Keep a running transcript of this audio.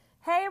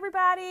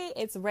everybody,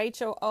 it's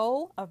Rachel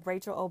O of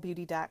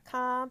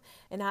RachelOBeauty.com,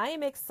 and I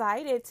am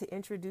excited to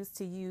introduce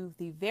to you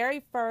the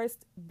very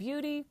first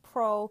Beauty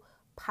Pro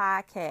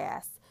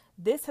podcast.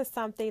 This is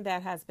something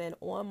that has been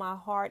on my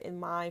heart and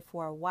mind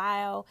for a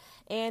while,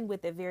 and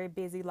with a very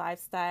busy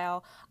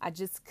lifestyle, I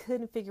just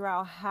couldn't figure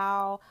out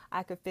how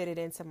I could fit it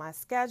into my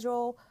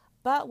schedule.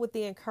 But with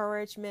the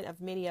encouragement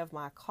of many of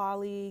my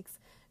colleagues,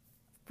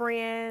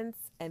 friends,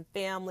 and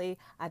family,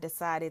 I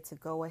decided to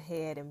go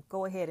ahead and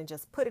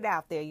just put it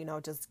out there,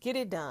 just get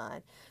it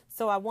done.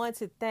 So I want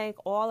to thank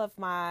all of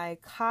my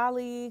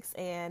colleagues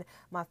and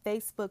my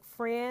Facebook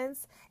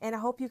friends, and I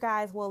hope you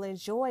guys will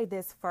enjoy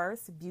this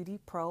first Beauty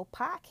Pro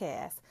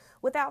podcast.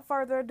 Without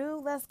further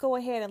ado, let's go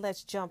ahead and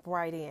let's jump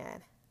right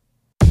in.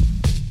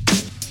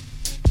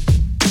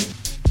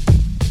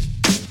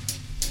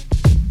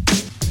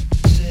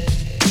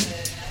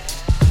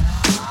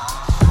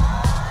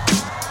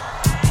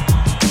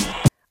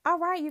 All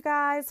right, you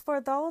guys,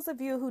 for those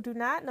of you who do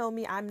not know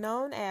me, I'm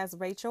known as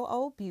Rachel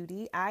O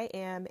Beauty. I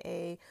am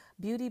a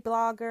beauty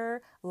blogger,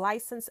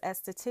 licensed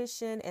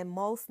esthetician, and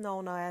most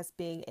known as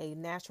being a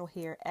natural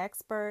hair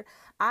expert.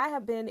 I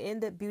have been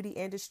in the beauty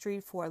industry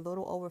for a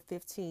little over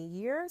 15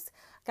 years.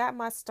 Got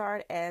my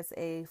start as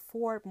a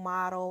Ford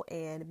model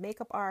and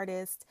makeup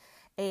artist.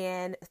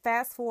 And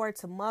fast forward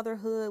to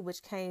motherhood,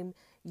 which came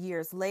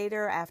years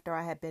later after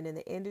I had been in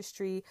the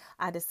industry,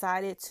 I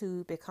decided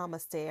to become a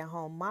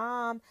stay-at-home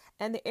mom,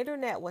 and the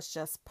internet was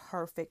just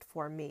perfect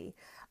for me.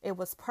 It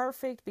was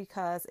perfect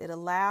because it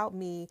allowed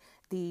me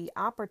the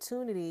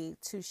opportunity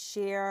to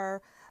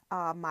share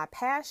my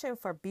passion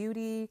for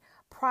beauty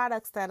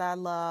products that I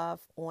love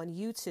on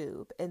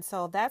YouTube. And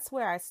so that's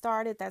where I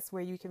started. That's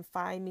where you can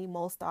find me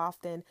most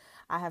often.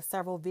 I have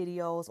several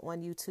videos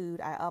on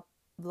YouTube. I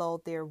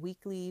upload there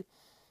weekly,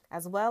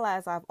 as well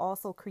as I've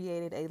also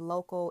created a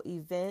local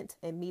event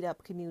and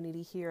meetup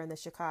community here in the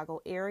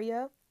Chicago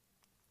area.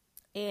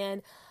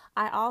 And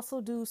I also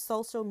do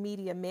social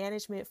media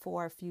management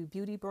for a few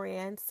beauty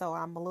brands, so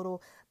I'm a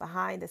little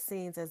behind the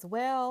scenes as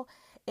well.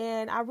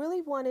 And I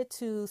really wanted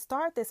to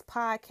start this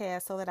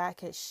podcast so that I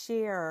could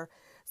share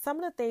some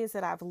of the things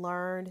that I've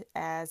learned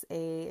as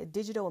a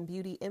digital and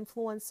beauty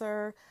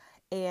influencer.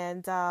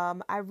 And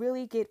I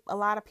really get a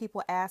lot of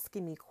people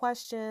asking me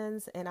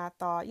questions, and I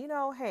thought,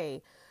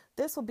 hey,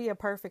 this will be a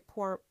perfect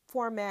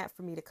format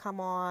for me to come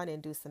on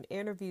and do some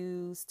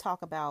interviews,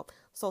 talk about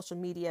social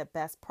media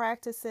best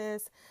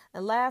practices,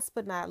 and last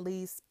but not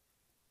least,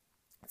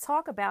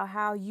 talk about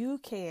how you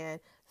can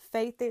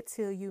faith it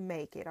till you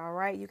make it. All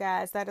right, you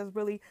guys, that is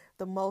really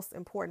the most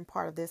important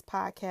part of this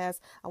podcast.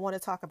 I want to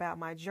talk about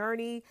my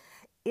journey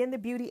in the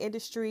beauty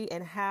industry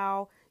and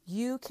how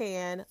you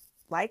can,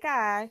 like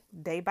I,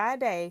 day by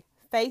day,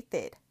 faith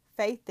it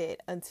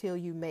until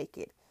you make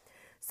it.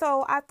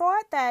 So I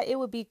thought that it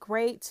would be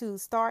great to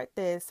start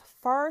this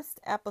first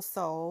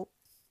episode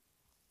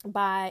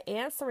by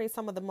answering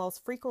some of the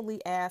most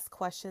frequently asked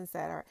questions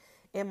that are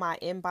in my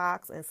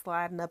inbox and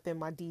sliding up in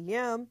my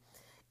DM.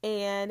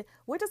 And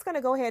we're just going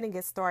to go ahead and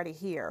get started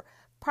here.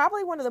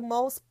 Probably one of the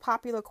most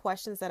popular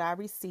questions that I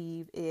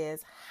receive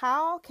is,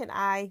 how can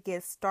I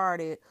get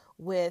started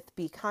with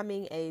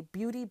becoming a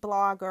beauty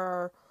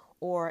blogger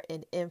or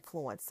an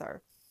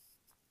influencer?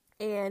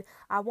 And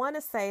I want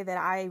to say that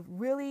I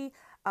really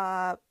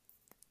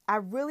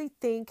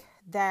think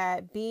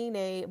that being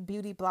a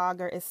beauty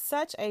blogger is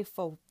such a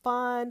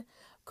fun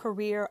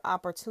career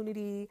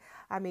opportunity.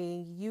 I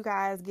mean, you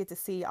guys get to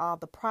see all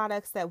the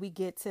products that we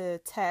get to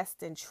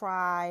test and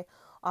try,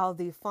 all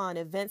the fun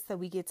events that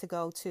we get to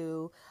go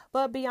to.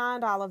 But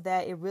beyond all of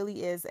that, it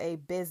really is a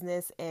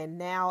business and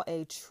now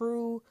a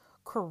true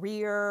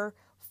career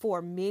for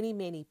many,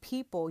 many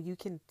people. You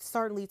can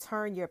certainly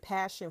turn your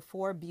passion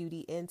for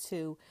beauty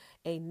into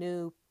a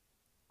new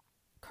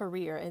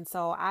career. And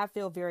so I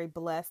feel very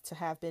blessed to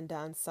have been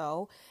done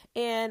so.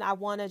 And I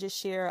want to just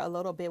share a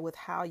little bit with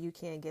how you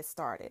can get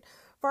started.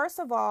 First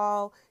of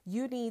all,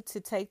 you need to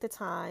take the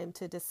time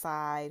to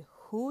decide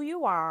who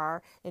you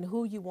are and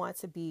who you want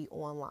to be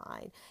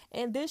online.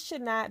 And this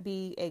should not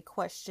be a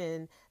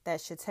question that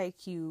should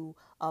take you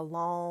a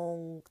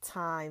long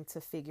time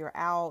to figure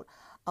out.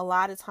 A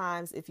lot of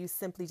times, if you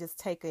simply just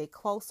take a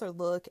closer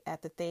look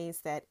at the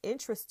things that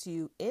interest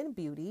you in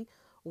beauty,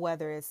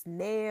 whether it's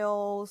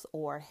nails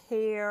or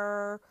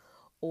hair,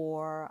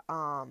 or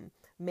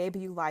maybe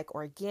you like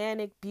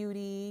organic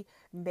beauty,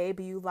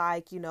 maybe you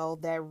like,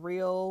 that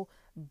real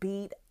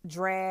beat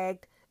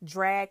drag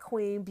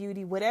queen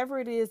beauty, whatever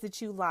it is that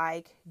you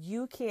like,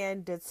 you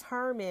can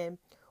determine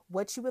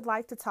what you would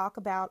like to talk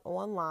about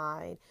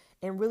online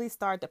and really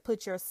start to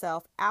put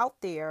yourself out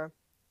there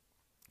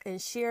and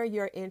share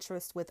your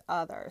interest with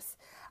others.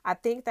 I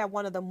think that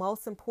one of the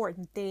most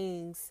important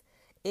things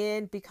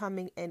in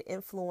becoming an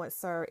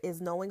influencer is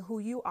knowing who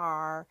you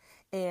are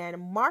and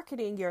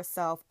marketing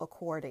yourself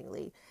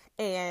accordingly.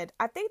 And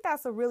I think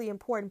that's a really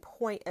important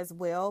point as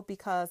well,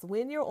 because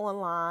when you're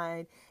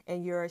online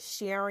and you're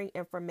sharing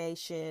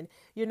information,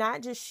 you're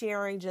not just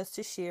sharing just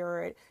to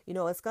share it. You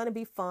know, it's going to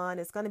be fun,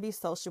 it's going to be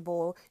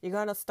sociable, you're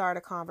going to start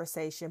a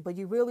conversation, but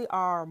you really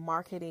are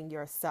marketing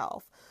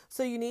yourself.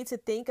 So you need to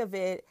think of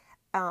it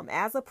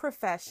as a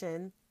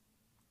profession,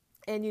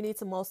 and you need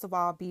to most of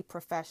all be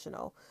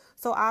professional.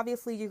 So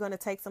obviously you're going to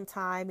take some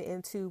time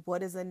into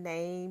what is a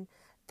name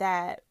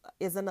that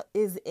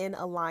is in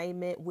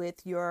alignment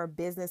with your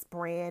business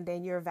brand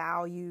and your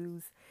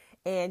values,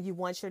 and you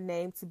want your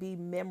name to be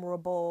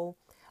memorable.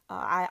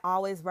 I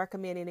always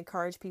recommend and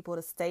encourage people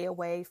to stay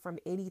away from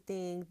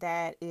anything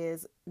that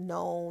is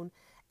known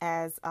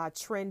as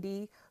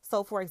trendy.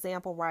 So for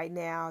example, right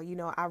now, you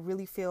know, I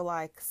really feel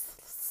like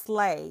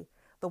slay,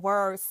 the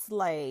word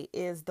slay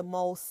is the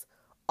most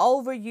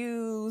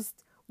overused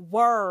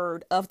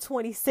word of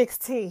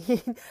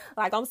 2016.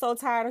 Like, I'm so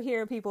tired of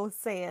hearing people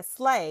saying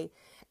slay.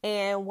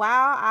 And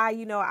while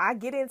I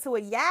get into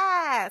it,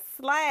 yeah,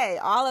 slay,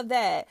 all of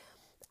that,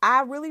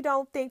 I really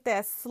don't think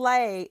that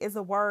slay is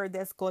a word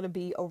that's going to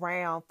be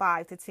around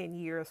 5 to 10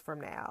 years from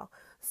now.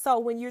 So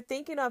when you're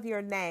thinking of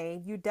your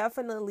name, you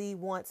definitely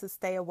want to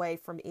stay away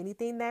from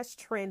anything that's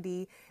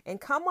trendy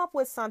and come up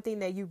with something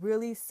that you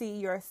really see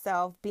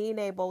yourself being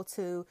able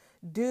to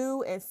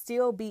do and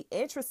still be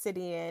interested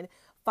in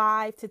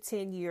 5 to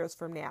 10 years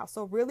from now.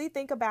 So really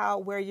think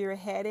about where you're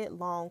headed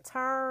long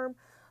term.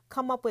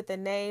 Come up with a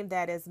name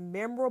that is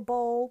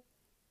memorable,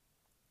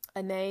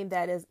 a name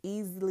that is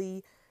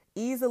easily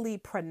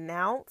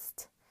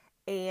pronounced,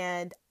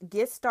 and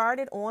get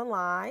started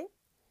online.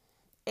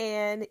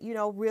 And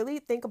really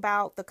think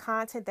about the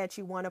content that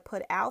you want to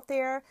put out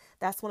there.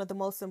 That's one of the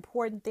most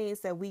important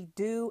things that we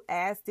do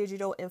as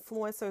digital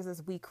influencers,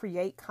 is we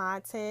create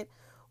content,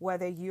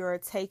 whether you're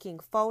taking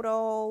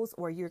photos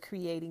or you're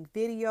creating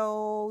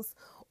videos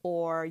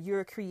or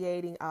you're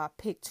creating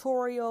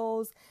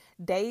pictorials.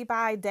 Day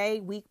by day,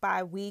 week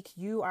by week,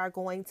 you are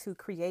going to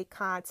create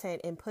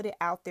content and put it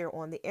out there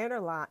on the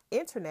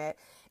internet.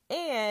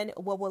 And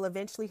what will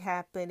eventually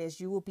happen is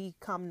you will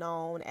become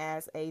known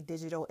as a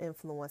digital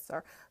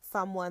influencer,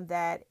 someone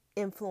that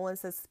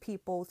influences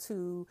people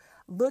to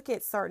look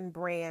at certain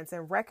brands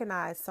and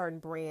recognize certain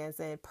brands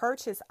and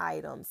purchase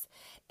items.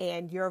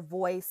 And your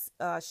voice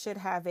should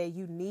have a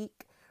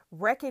unique,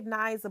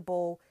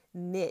 recognizable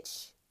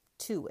niche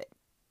to it.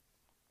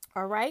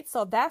 All right,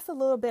 so that's a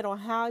little bit on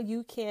how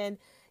you can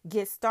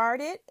get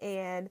started.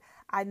 And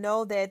I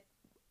know that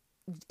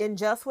in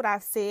just what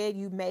I've said,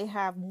 you may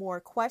have more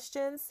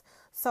questions,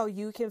 so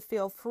you can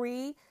feel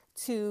free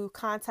to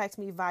contact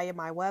me via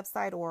my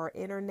website or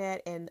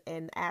internet and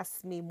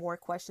ask me more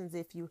questions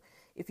if you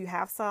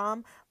have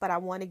some. But I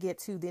want to get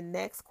to the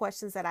next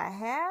questions that I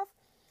have,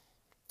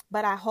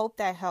 but I hope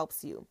that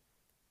helps you.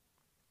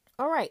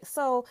 All right,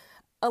 so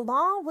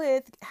along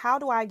with how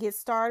do I get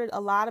started,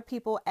 a lot of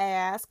people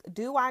ask,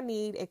 do I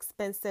need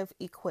expensive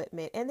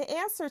equipment? And the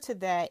answer to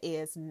that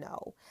is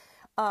no.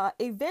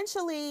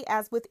 Eventually,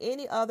 as with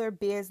any other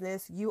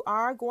business, you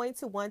are going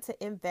to want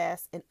to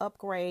invest and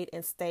upgrade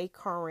and stay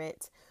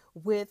current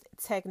with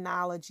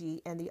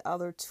technology and the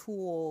other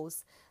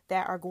tools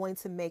that are going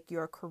to make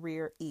your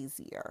career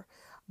easier.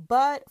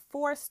 But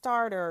for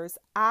starters,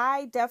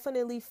 I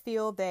definitely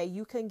feel that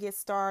you can get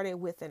started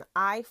with an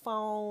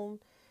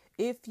iPhone.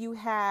 If you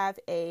have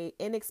a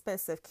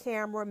inexpensive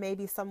camera,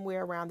 maybe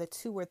somewhere around the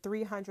 $200 or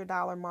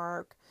 $300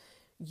 mark,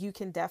 you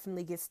can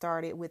definitely get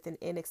started with an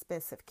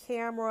inexpensive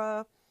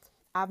camera.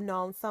 I've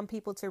known some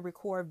people to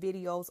record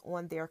videos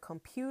on their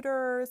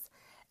computers,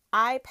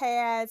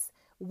 iPads.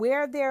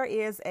 Where there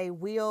is a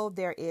will,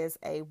 there is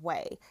a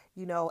way.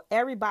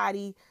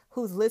 Everybody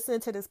who's listening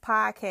to this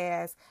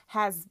podcast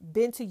has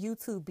been to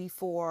YouTube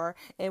before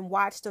and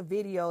watched a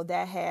video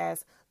that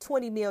has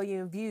 20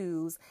 million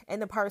views,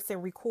 and the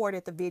person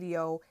recorded the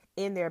video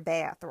in their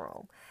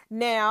bathroom.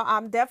 Now,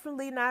 I'm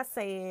definitely not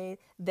saying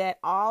that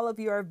all of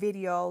your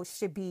videos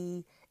should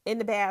be in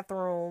the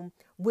bathroom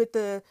with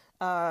the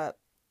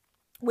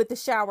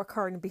shower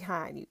curtain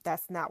behind you.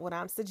 That's not what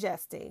I'm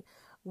suggesting.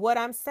 What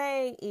I'm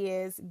saying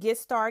is get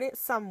started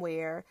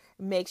somewhere.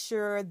 Make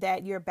sure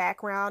that your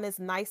background is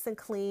nice and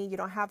clean. You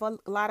don't have a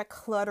lot of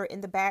clutter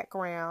in the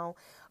background,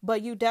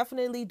 but you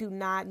definitely do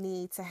not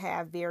need to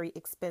have very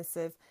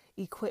expensive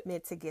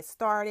equipment to get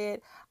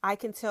started. I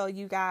can tell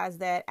you guys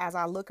that as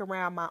I look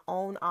around my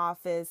own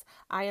office,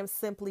 I am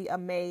simply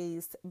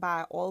amazed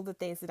by all the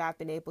things that I've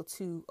been able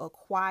to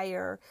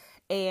acquire.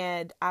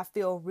 And I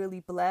feel really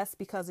blessed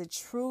because it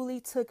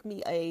truly took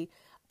me a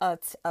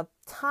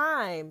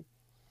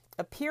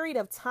period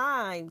of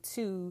time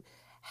to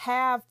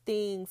have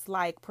things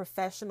like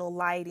professional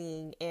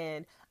lighting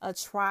and a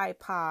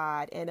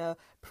tripod and a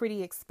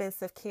pretty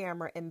expensive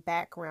camera and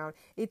background.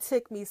 It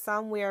took me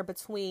somewhere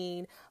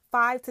between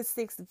 5 to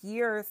 6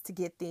 years to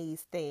get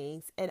these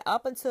things. And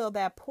up until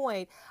that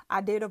point,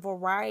 I did a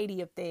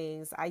variety of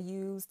things. I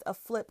used a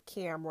flip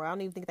camera. I don't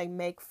even think they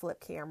make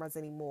flip cameras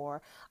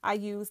anymore. I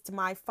used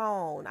my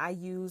phone. I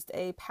used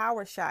a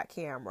PowerShot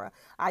camera.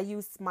 I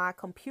used my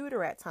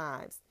computer at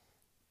times.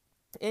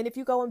 And if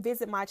you go and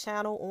visit my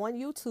channel on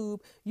YouTube,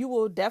 you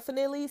will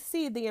definitely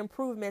see the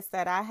improvements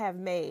that I have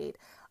made.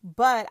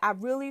 But I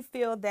really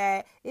feel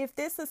that if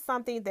this is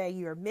something that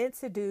you're meant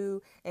to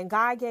do and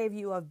God gave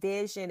you a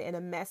vision and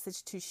a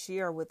message to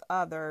share with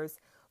others,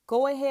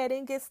 go ahead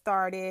and get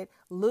started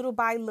little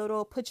by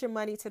little. Put your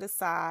money to the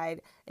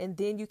side, and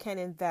then you can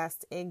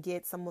invest and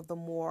get some of the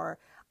more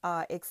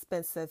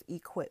expensive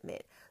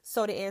equipment.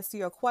 So to answer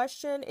your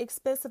question,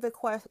 expensive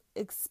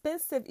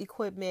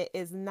equipment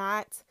is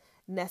not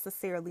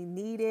necessarily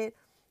needed.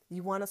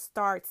 You want to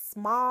start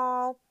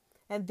small,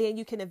 and then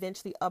you can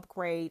eventually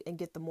upgrade and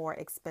get the more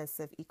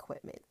expensive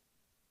equipment.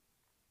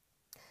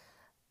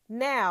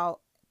 Now,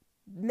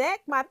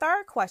 my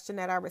third question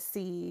that I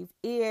received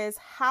is,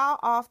 how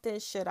often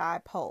should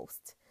I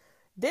post?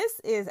 This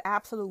is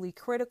absolutely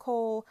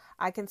critical.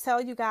 I can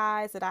tell you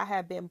guys that I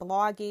have been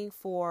blogging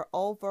for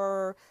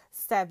over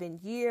 7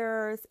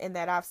 years, and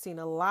that I've seen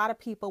a lot of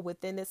people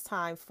within this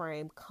time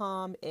frame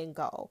come and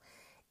go.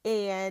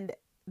 And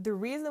the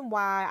reason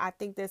why I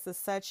think this is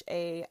such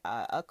a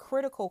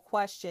critical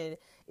question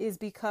is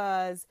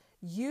because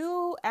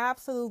you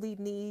absolutely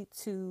need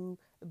to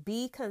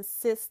be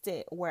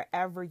consistent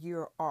wherever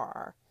you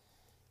are.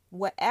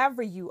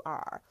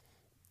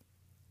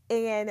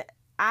 And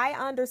I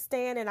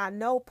understand, and I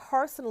know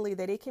personally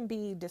that it can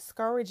be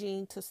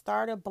discouraging to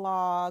start a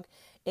blog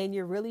and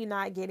you're really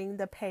not getting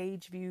the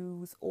page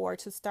views, or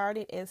to start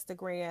an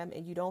Instagram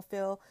and you don't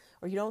feel,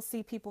 or you don't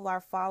see people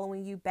are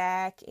following you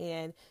back,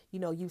 and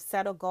you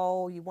set a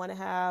goal, you want to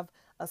have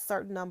a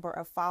certain number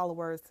of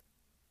followers.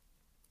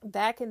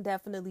 That can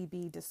definitely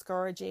be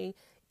discouraging.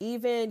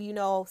 Even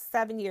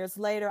 7 years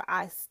later,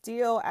 I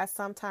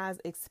sometimes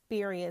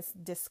experience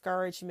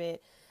discouragement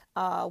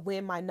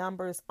when my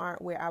numbers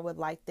aren't where I would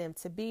like them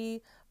to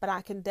be. But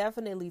I can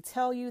definitely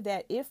tell you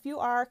that if you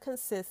are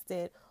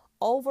consistent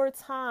over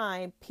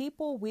time,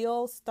 people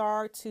will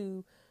start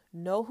to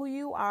know who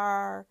you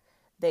are.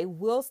 They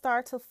will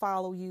start to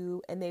follow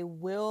you, and they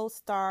will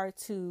start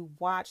to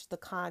watch the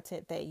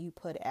content that you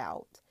put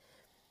out.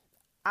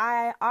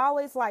 I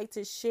always like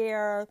to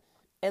share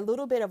a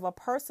little bit of a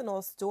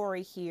personal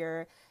story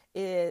here,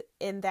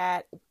 in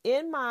that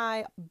in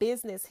my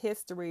business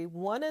history,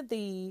 one of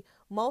the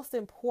most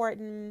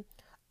important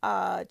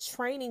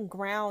training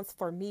grounds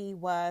for me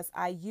was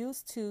I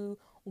used to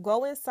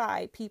go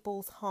inside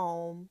people's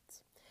homes,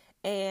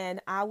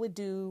 and I would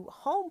do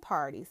home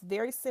parties,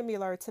 very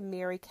similar to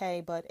Mary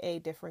Kay, but a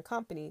different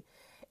company.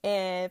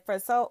 And for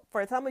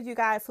some of you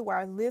guys who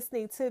are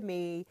listening to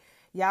me,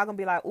 y'all gonna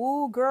be like,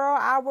 "Ooh, girl,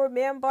 I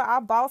remember I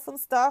bought some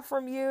stuff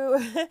from you."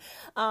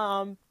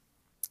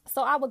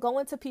 So I would go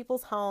into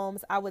people's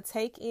homes. I would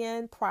take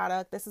in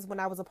product. This is when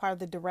I was a part of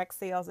the direct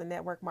sales and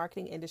network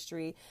marketing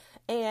industry.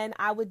 And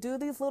I would do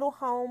these little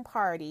home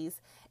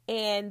parties.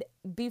 And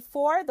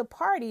before the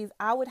parties,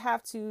 I would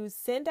have to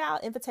send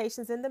out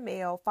invitations in the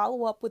mail,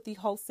 follow up with the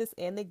hostess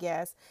and the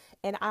guests.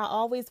 And I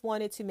always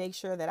wanted to make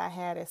sure that I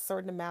had a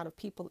certain amount of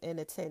people in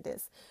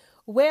attendance.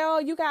 Well,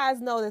 you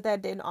guys know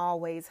that didn't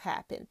always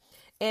happen.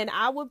 And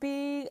I would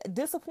be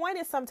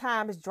disappointed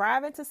sometimes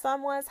driving to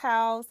someone's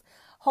house,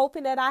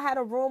 hoping that I had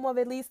a room of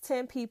at least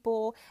 10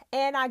 people,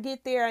 and I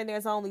get there and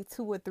there's only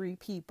 2 or 3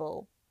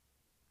 people.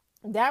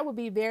 That would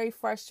be very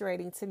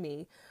frustrating to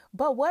me.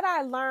 But what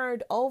I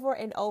learned over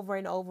and over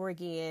and over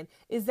again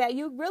is that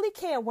you really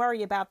can't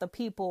worry about the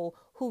people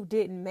who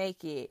didn't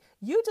make it.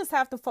 You just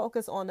have to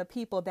focus on the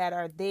people that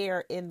are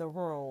there in the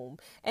room.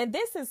 And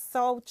this is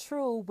so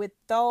true with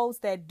those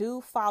that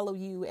do follow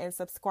you and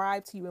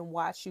subscribe to you and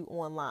watch you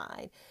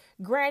online.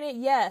 Granted,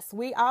 yes,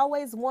 we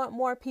always want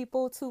more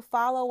people to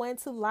follow and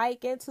to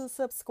like and to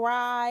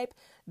subscribe.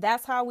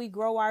 That's how we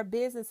grow our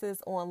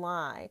businesses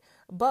online.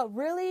 But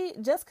really,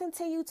 just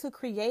continue to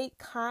create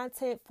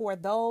content for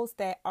those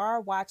that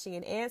are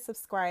watching and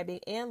subscribing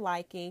and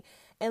liking.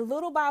 And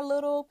little by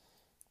little,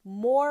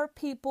 more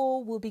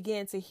people will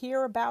begin to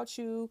hear about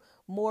you.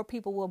 More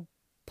people will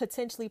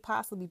potentially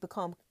possibly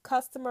become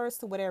customers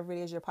to whatever it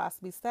is you're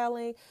possibly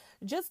selling.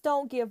 Just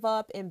don't give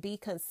up, and be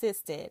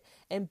consistent,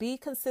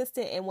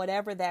 in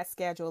whatever that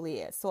schedule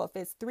is. So if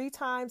it's 3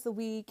 times a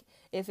week,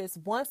 if it's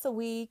once a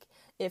week,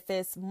 if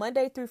it's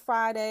Monday through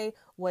Friday,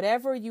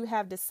 whatever you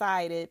have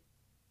decided,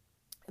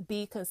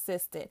 be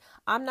consistent.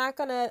 I'm not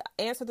going to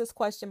answer this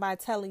question by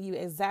telling you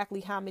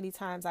exactly how many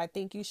times I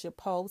think you should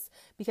post,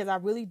 because I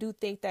really do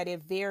think that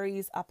it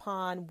varies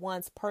upon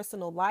one's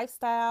personal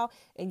lifestyle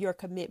and your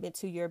commitment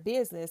to your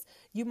business.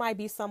 You might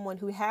be someone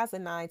who has a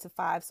 9 to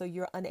 5, so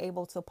you're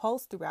unable to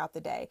post throughout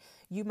the day.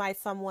 You might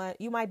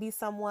be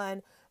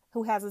someone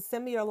who has a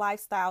similar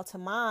lifestyle to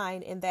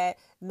mine, in that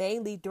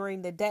mainly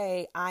during the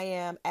day I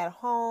am at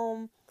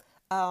home,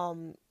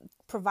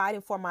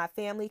 providing for my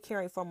family,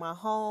 caring for my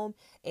home,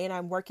 and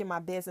I'm working my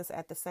business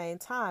at the same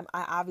time.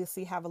 I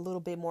obviously have a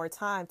little bit more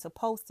time to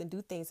post and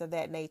do things of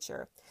that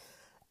nature.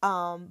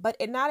 But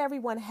not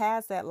everyone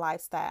has that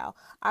lifestyle.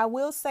 I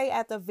will say,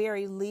 at the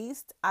very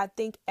least, I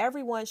think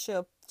everyone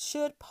should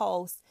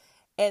post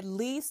at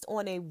least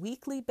on a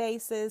weekly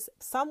basis,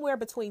 somewhere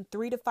between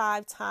 3 to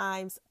 5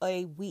 times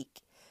a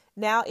week.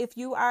 Now, if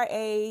you are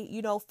a,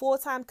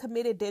 full-time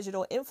committed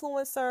digital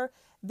influencer,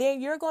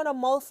 then you're going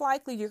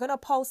to you're going to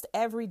post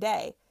every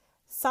day.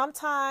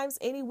 Sometimes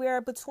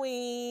anywhere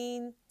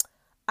between,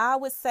 I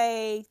would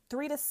say,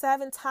 3 to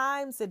 7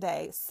 times a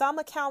day. Some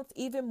accounts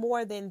even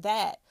more than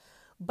that.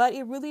 But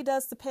it really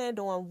does depend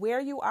on where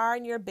you are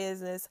in your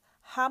business,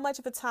 how much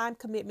of a time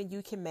commitment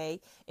you can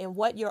make, and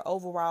what your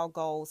overall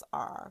goals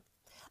are.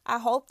 I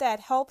hope that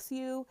helps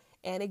you.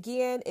 And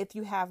again, if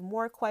you have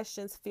more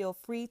questions, feel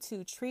free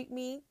to treat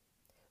me.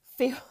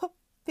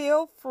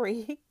 Feel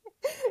free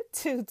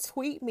to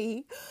tweet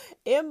me,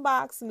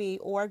 inbox me,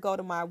 or go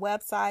to my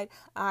website.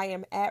 I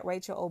am at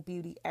Rachel O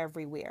Beauty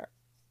everywhere.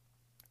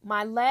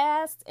 My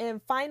last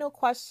and final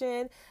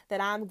question that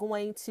I'm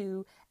going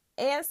to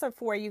answer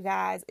for you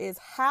guys is,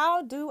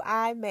 how do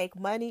I make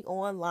money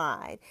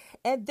online?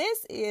 And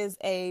this is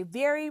a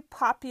very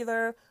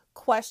popular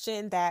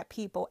question that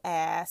people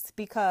ask,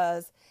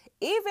 because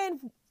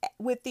even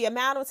with the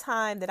amount of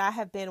time that I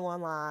have been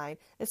online,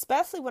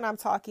 especially when I'm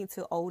talking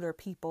to older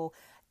people,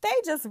 they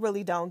just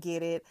really don't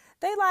get it.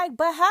 They like,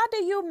 but how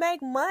do you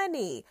make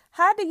money?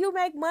 How do you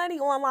make money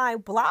online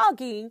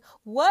blogging?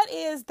 What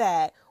is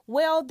that?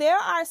 Well, there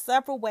are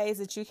several ways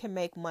that you can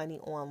make money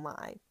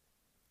online.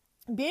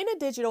 Being a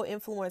digital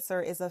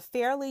influencer is a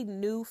fairly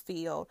new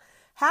field.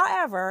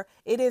 However,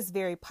 it is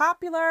very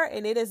popular,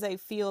 and it is a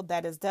field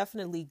that is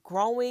definitely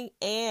growing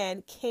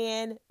and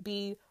can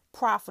be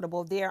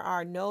profitable. There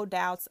are no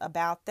doubts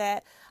about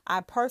that.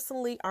 I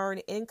personally earn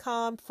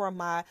income from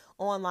my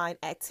online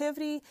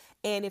activity.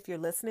 And if you're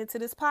listening to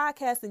this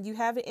podcast and you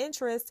have an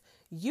interest,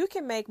 you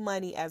can make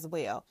money as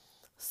well.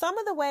 Some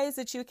of the ways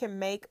that you can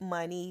make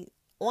money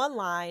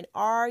online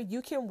are,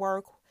 you can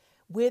work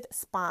with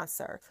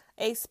sponsor.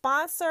 A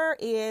sponsor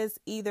is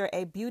either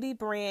a beauty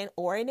brand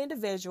or an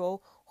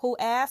individual who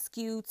asks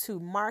you to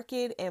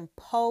market and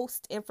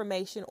post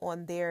information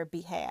on their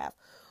behalf.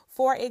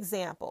 For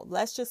example,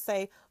 let's just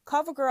say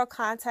CoverGirl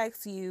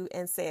contacts you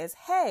and says,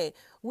 hey,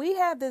 we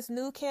have this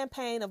new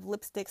campaign of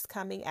lipsticks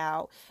coming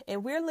out,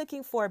 and we're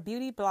looking for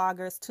beauty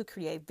bloggers to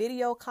create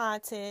video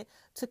content,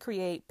 to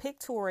create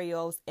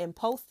pictorials, and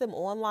post them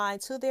online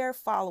to their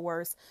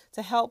followers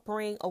to help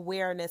bring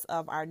awareness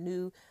of our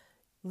new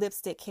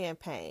lipstick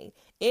campaign.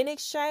 In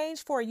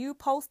exchange for you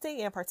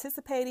posting and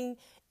participating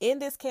in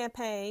this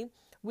campaign,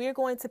 we're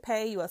going to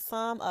pay you a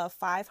sum of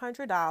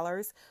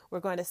 $500. We're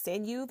going to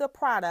send you the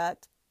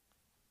product,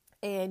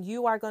 and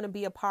you are going to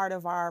be a part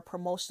of our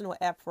promotional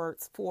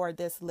efforts for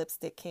this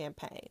lipstick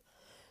campaign.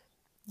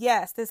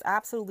 Yes, this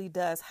absolutely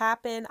does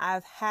happen.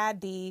 I've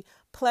had the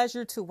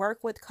pleasure to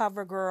work with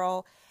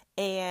CoverGirl,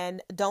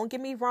 and don't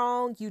get me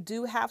wrong, you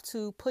do have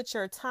to put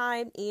your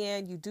time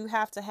in. You do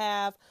have to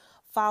have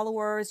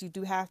followers. You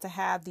do have to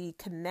have the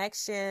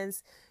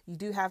connections. You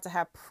do have to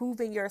have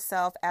proven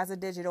yourself as a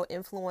digital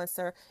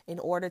influencer in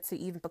order to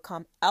even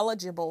become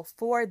eligible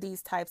for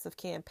these types of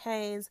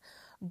campaigns.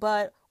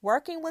 But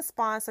working with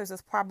sponsors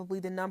is probably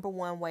the number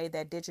one way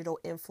that digital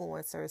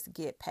influencers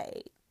get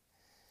paid.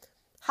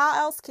 How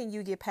else can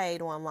you get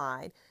paid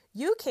online?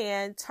 You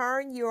can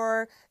turn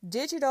your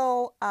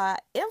digital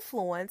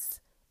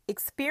influence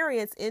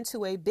experience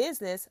into a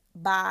business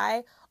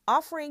by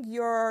offering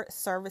your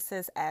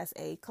services as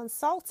a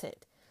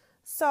consultant.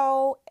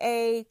 So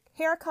a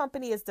hair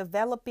company is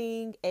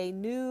developing a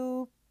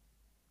new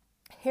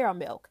hair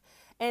milk,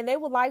 and they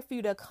would like for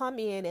you to come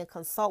in and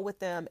consult with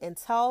them and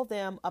tell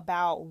them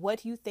about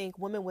what you think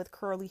women with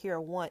curly hair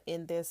want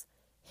in this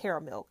hair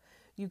milk.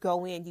 You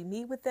go in, you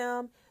meet with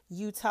them,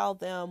 you tell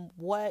them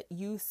what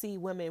you see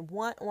women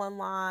want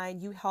online.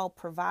 You help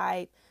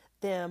provide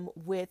them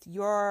with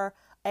your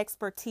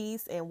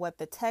expertise and what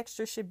the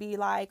texture should be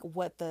like,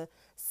 what the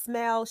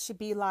smell should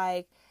be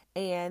like.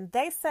 And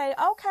they say,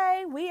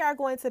 okay, we are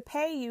going to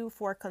pay you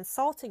for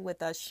consulting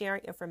with us,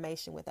 sharing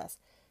information with us.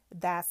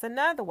 That's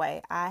another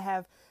way. I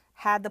have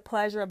had the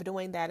pleasure of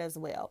doing that as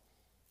well.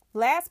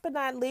 Last but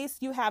not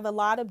least, you have a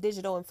lot of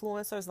digital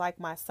influencers like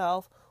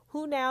myself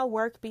who now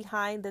work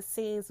behind the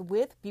scenes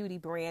with beauty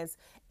brands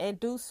and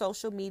do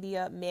social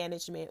media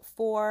management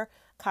for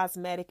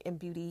cosmetic and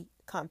beauty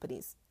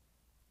companies.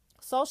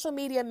 Social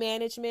media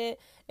management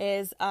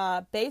is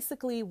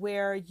basically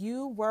where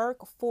you work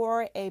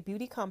for a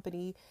beauty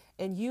company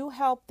and you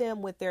help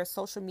them with their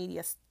social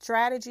media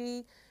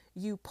strategy.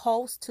 You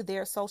post to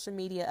their social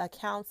media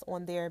accounts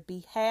on their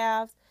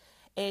behalf,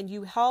 and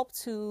you help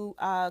to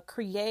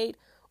create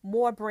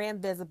more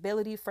brand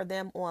visibility for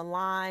them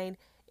online,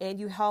 and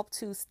you help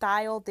to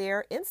style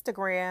their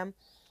Instagram.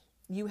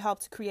 You help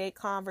to create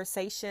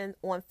conversation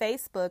on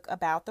Facebook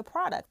about the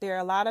product. There are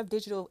a lot of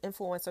digital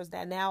influencers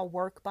that now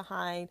work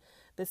behind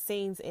the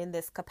scenes in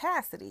this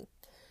capacity.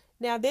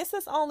 Now, this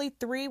is only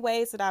 3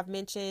 ways that I've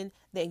mentioned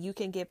that you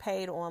can get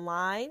paid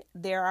online.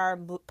 There are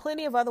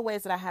plenty of other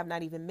ways that I have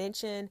not even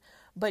mentioned.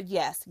 But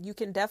yes, you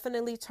can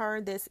definitely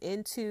turn this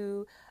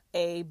into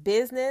a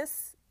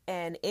business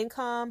and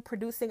income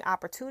producing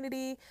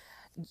opportunity.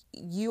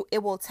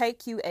 It will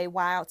take you a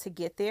while to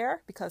get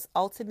there, because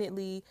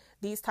ultimately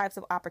these types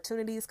of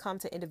opportunities come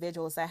to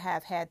individuals that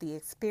have had the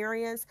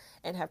experience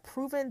and have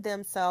proven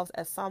themselves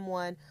as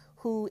someone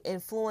who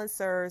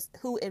influences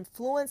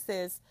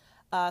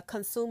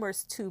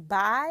consumers to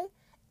buy,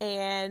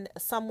 and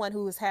someone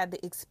who has had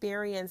the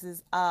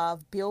experiences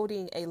of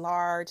building a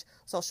large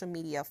social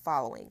media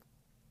following.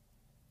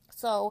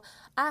 So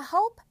I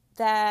hope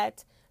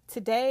that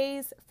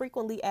today's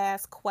frequently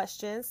asked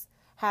questions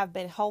have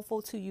been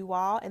helpful to you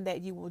all, and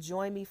that you will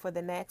join me for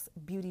the next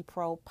Beauty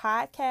Pro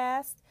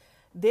podcast.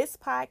 This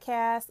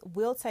podcast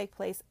will take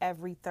place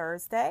every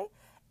Thursday,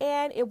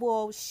 and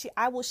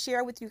I will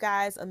share with you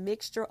guys a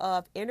mixture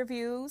of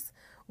interviews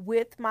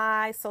with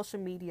my social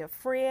media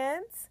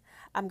friends.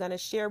 I'm going to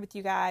share with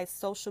you guys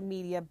social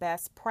media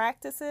best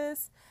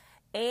practices.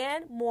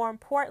 And more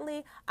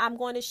importantly, I'm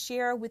going to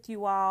share with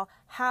you all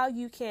how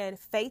you can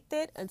faith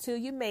it until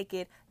you make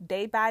it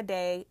day by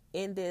day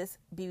in this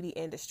beauty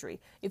industry.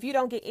 If you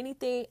don't get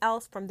anything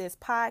else from this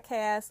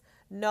podcast,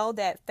 know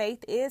that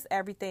faith is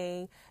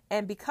everything.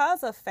 And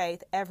because of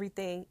faith,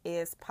 everything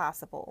is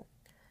possible.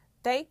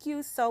 Thank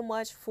you so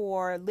much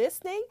for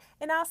listening.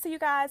 And I'll see you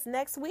guys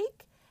next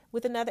week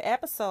with another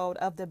episode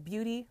of the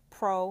Beauty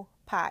Pro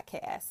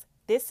Podcast.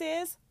 This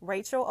is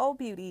Rachel O.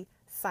 Beauty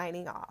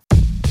signing off.